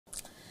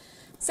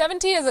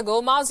70 years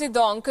ago, Mao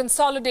Zedong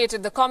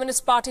consolidated the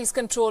Communist Party's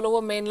control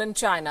over mainland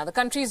China. The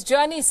country's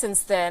journey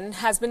since then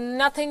has been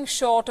nothing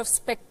short of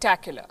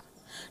spectacular.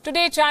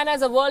 Today, China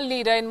is a world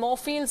leader in more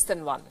fields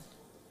than one.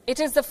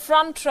 It is the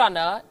front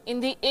runner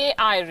in the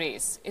AI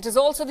race. It is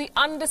also the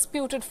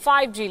undisputed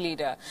 5G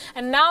leader.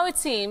 And now it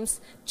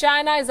seems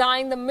China is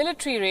eyeing the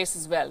military race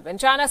as well. When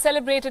China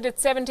celebrated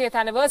its 70th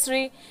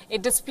anniversary,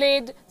 it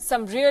displayed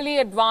some really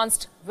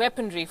advanced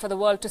weaponry for the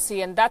world to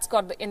see, and that's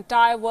got the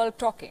entire world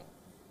talking.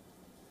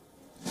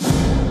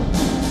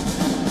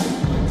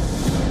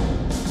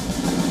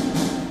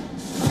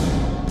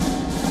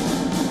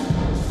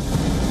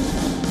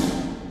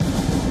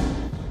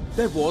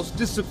 There was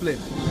discipline.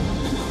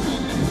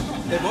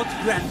 There was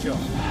grandeur.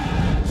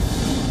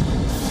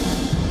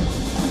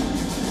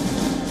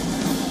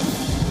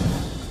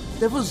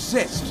 There was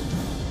zest.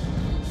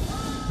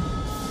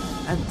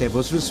 And there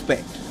was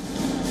respect.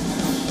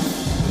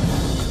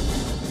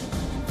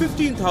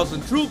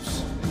 15,000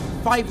 troops,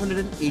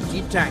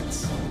 580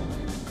 tanks,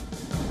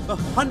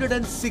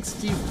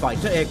 160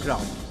 fighter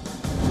aircraft.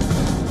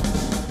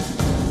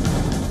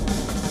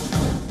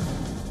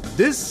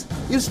 This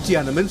is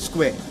Tiananmen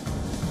Square.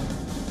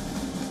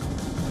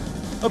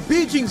 A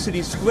Beijing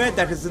city square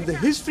that is in the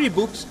history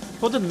books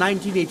for the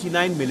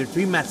 1989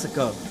 military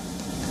massacre.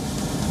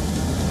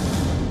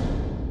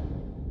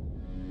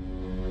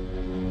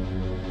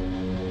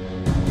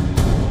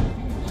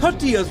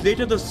 "30 years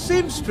later, the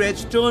same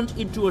stretch turned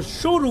into a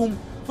showroom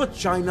for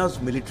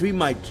China's military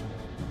might.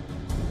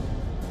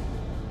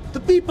 The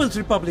People's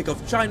Republic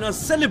of China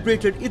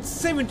celebrated its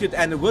 70th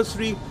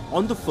anniversary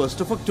on the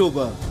 1st of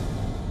October.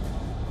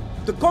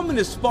 The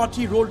Communist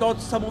Party rolled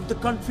out some of the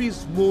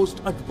country's most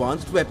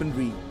advanced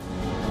weaponry.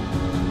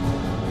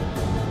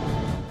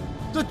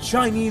 The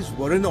Chinese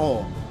were in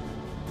awe.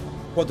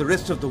 For the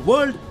rest of the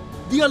world,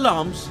 the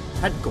alarms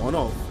had gone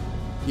off.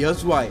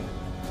 Here's why.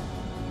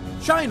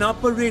 China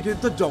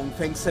paraded the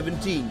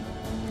DongFeng-17.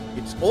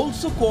 It's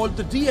also called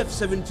the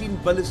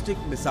DF-17 Ballistic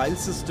Missile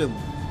System,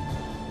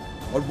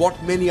 or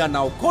what many are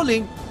now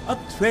calling a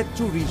threat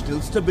to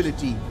regional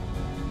stability.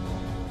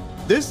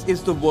 This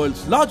is the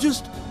world's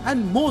largest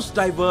and most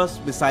diverse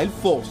missile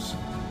force.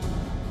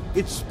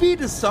 Its speed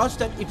is such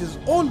that it is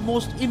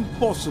almost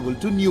impossible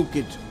to nuke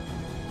it.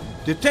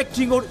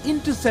 Detecting or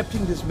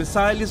intercepting this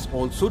missile is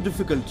also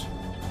difficult.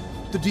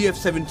 The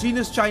DF-17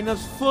 is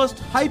China's first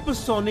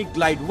hypersonic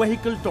glide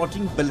vehicle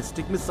toting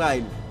ballistic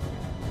missile.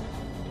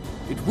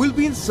 It will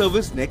be in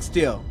service next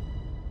year.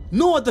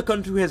 No other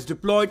country has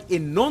deployed a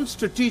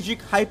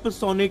non-strategic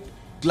hypersonic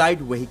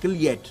glide vehicle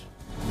yet.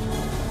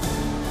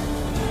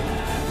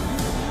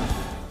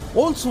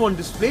 Also on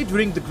display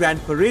during the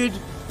Grand Parade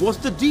was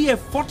the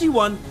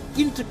DF-41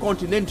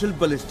 Intercontinental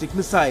Ballistic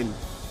Missile.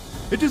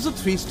 It is a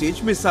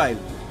 3-stage missile.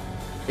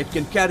 It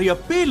can carry a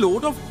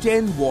payload of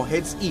 10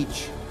 warheads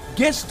each.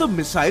 Guess the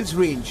missile's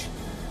range.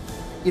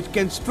 It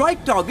can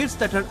strike targets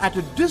that are at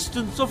a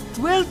distance of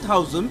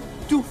 12,000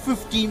 to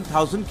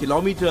 15,000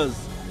 kilometers.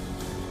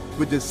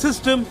 With this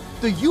system,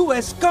 the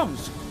US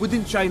comes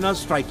within China's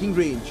striking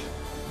range.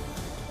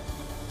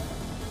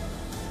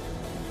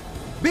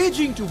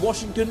 Beijing to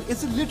Washington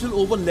is a little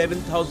over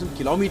 11,000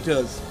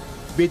 kilometers.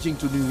 Beijing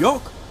to New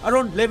York,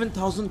 around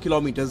 11,000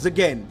 kilometers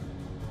again.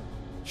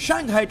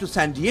 Shanghai to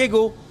San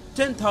Diego,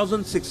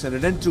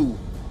 10,602.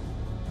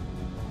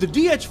 The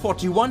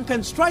DH-41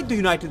 can strike the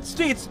United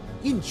States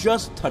in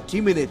just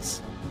 30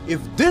 minutes. If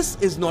this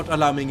is not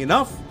alarming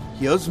enough,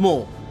 here's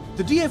more.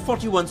 The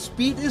DF-41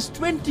 speed is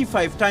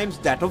 25 times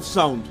that of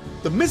sound.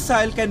 The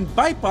missile can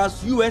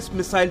bypass US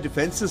missile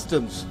defense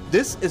systems.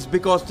 This is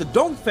because the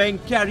Dongfeng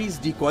carries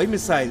decoy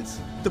missiles.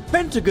 The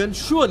Pentagon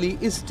surely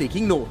is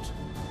taking note.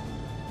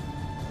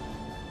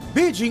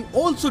 Beijing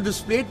also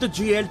displayed the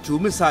JL-2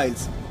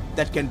 missiles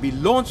that can be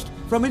launched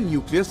from a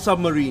nuclear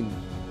submarine.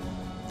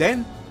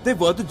 Then there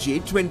were the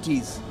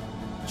J-20s,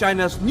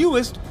 China's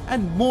newest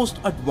and most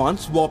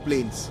advanced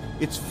warplanes.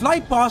 Its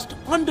flypast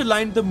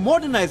underlined the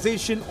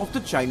modernization of the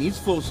Chinese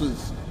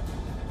forces.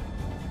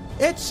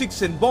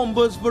 H-6N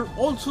bombers were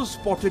also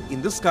spotted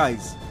in the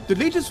skies, the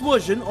latest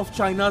version of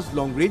China's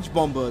long-range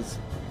bombers.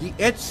 The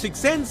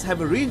H-6Ns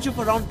have a range of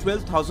around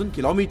 12,000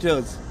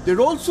 kilometers.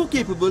 They're also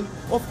capable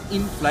of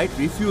in-flight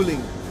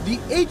refueling. The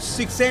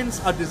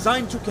H-6Ns are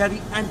designed to carry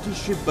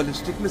anti-ship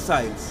ballistic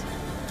missiles.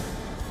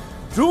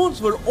 Drones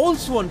were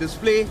also on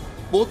display,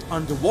 both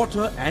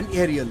underwater and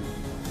aerial.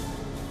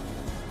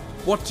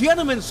 What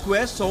Tiananmen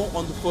Square saw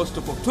on the 1st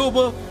of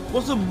October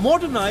was a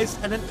modernized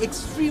and an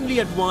extremely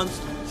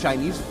advanced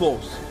Chinese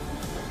force.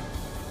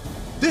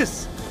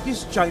 This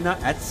is China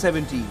at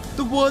 70,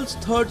 the world's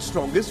third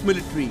strongest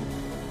military,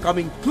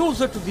 coming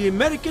closer to the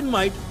American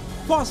might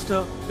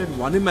faster than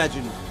one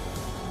imagined.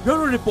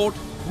 Bureau Report,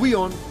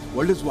 Wion,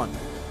 World is One.